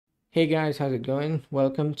Hey guys, how's it going?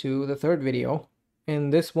 Welcome to the third video. In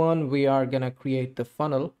this one, we are gonna create the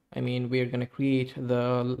funnel. We're gonna create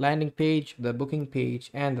the landing page, the booking page,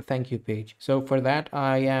 and the thank you page. So for that,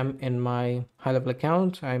 I am in my high-level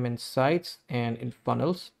account. I'm in sites and in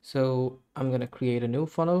funnels. So I'm gonna create a new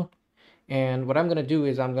funnel. And what I'm gonna do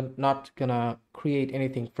is not gonna create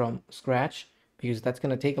anything from scratch because that's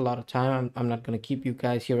gonna take a lot of time. I'm not gonna keep you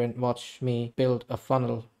guys here and watch me build a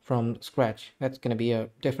funnel from scratch. That's gonna be a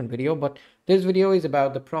different video, but this video is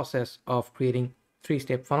about the process of creating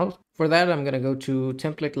three-step funnels. For that, I'm gonna go to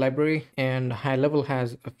template library, and GoHighLevel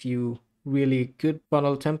has a few really good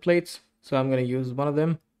funnel templates. So I'm gonna use one of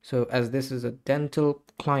them. So as this is a dental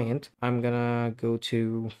client, I'm gonna go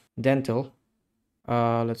to dental.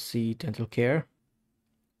 Let's see, dental care,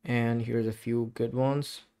 and here's a few good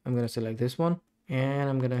ones. I'm gonna select this one and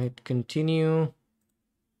I'm gonna hit continue.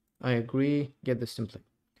 I agree, get this template.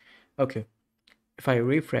 Okay, if I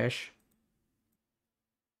refresh,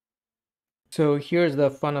 so here's the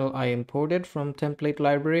funnel I imported from template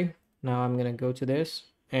library. Now I'm gonna go to this,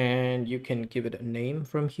 and you can give it a name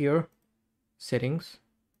from here, settings.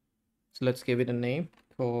 So let's give it a name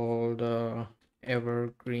called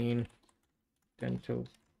evergreen dental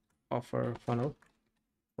offer funnel,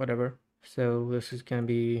 whatever. So this is gonna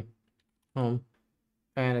be home,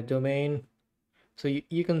 and a domain. So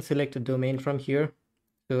you can select a domain from here.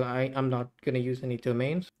 So I'm not going to use any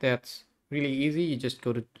domains. That's really easy. You just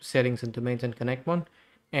go to settings and domains and connect one,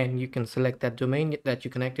 and you can select that domain that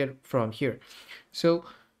you connected from here. So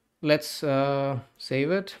let's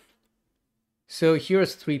save it. So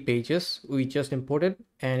here's 3 pages we just imported,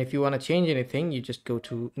 and if you want to change anything, you just go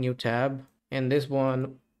to new tab. And this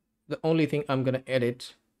one, the only thing I'm going to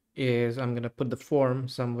edit is I'm going to put the form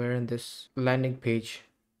somewhere in this landing page,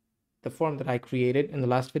 the form that I created in the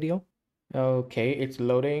last video. Okay, it's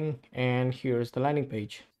loading, and here's the landing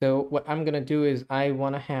page. So what I'm gonna do is I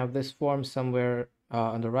want to have this form somewhere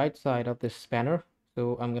on the right side of this spanner.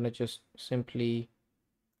 So I'm gonna just simply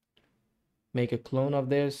make a clone of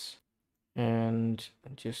this and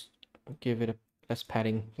just give it a less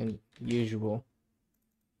padding than usual.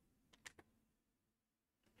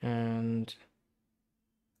 And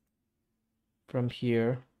from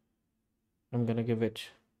here, I'm gonna give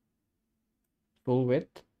it full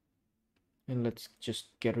width. And let's just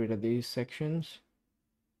get rid of these sections.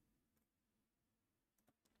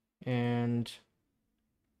 And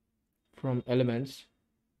from elements,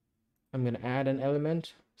 I'm going to add an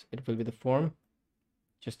element. So it will be the form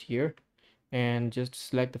just here, and just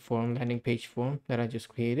select the form, landing page form that I just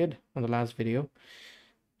created on the last video.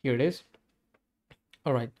 Here it is.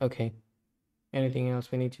 All right. Okay. Anything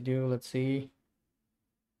else we need to do? Let's see.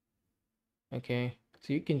 Okay.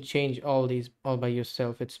 So you can change all these all by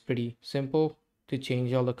yourself. It's pretty simple to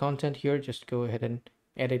change all the content here. Just go ahead and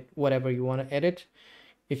edit whatever you want to edit.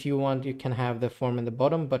 If you want, you can have the form in the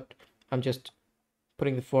bottom, but I'm just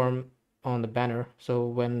putting the form on the banner. So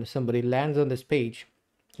when somebody lands on this page,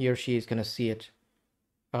 he or she is going to see it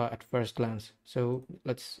at first glance. So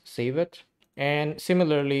let's save it. And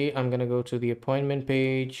similarly, I'm going to go to the appointment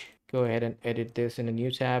page, go ahead and edit this in a new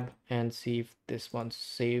tab and see if this one's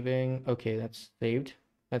saving. Okay, that's saved.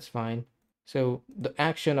 That's fine. So the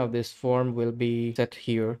action of this form will be set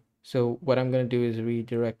here. So what I'm going to do is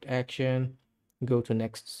redirect action, go to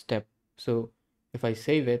next step. So if I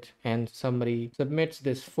save it and somebody submits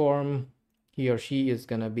this form, he or she is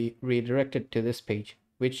going to be redirected to this page,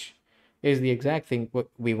 which is the exact thing what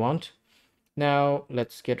we want. Now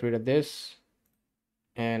let's get rid of this,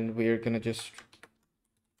 and we're going to just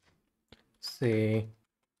say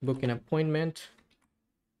book an appointment,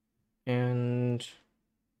 and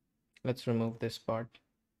let's remove this part.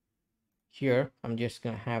 Here I'm just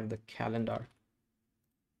going to have the calendar.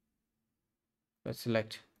 Let's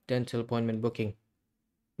select dental appointment booking.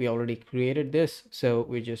 We already created this, so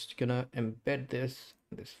we're just gonna embed this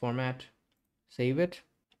in this format, save it.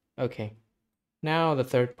 Okay, now the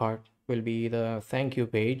third part will be the thank you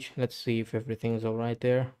page. Let's see if everything's all right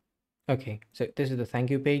there. Okay, so this is the thank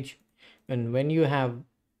you page, and when you have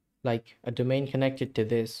like a domain connected to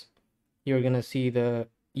this, you're gonna see the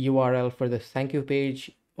URL for the thank you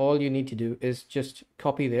page. All you need to do is just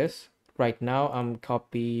copy this. Right now I'm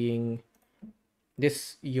copying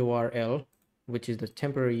this URL, which is the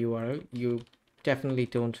temporary URL. You definitely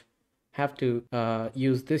don't have to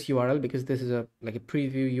use this URL because this is like a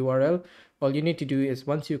preview URL. All you need to do is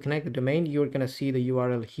once you connect the domain, you're gonna see the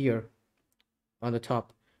URL here on the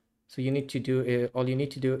top. So you need to do all you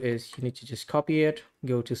need to do is you need to just copy it,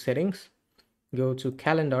 go to settings, go to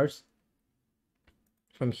calendars,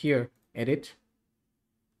 from here edit,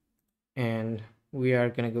 and we are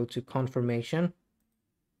gonna go to confirmation.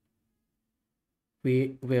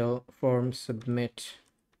 we will form submit,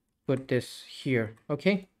 put this here,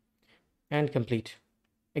 okay, and complete.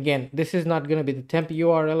 Again, this is not going to be the temp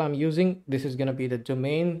URL I'm using. This is going to be the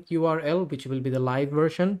domain URL, which will be the live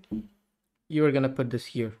version. You are going to put this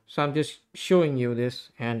here. So I'm just showing you this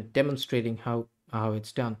and demonstrating how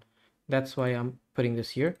it's done. That's why I'm putting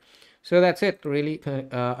this here. So that's it, really.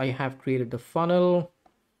 I have created the funnel,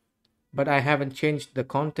 but I haven't changed the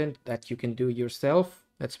content that you can do yourself.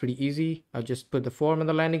 That's pretty easy. I'll just put the form on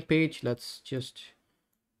the landing page. Let's just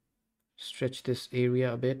stretch this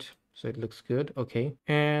area a bit so it looks good. Okay,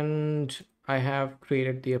 and I have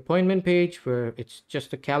created the appointment page where it's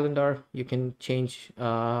just a calendar. You can change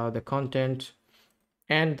the content,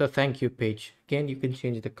 and the thank you page. Again, you can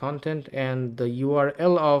change the content, and the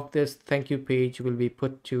URL of this thank you page will be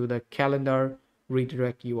put to the calendar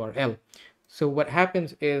redirect URL. So what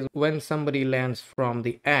happens is when somebody lands from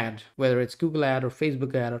the ad, whether it's Google ad or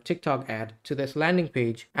Facebook ad or TikTok ad, to this landing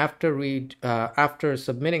page, after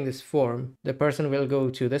submitting this form, the person will go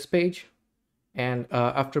to this page, and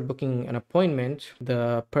after booking an appointment,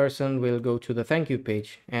 the person will go to the thank you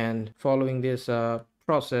page, and following this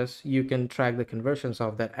process, you can track the conversions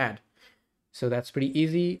of that ad. So that's pretty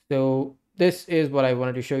easy. So this is what I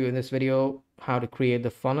wanted to show you in this video, how to create the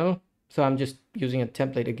funnel. So I'm just using a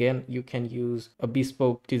template again. You can use a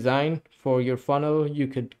bespoke design for your funnel. You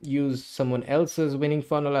could use someone else's winning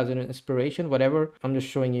funnel as an inspiration, whatever. I'm just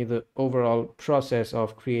showing you the overall process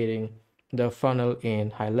of creating the funnel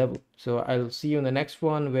in HighLevel. So I'll see you in the next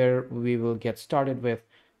one, where we will get started with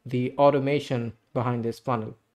the automation behind this funnel.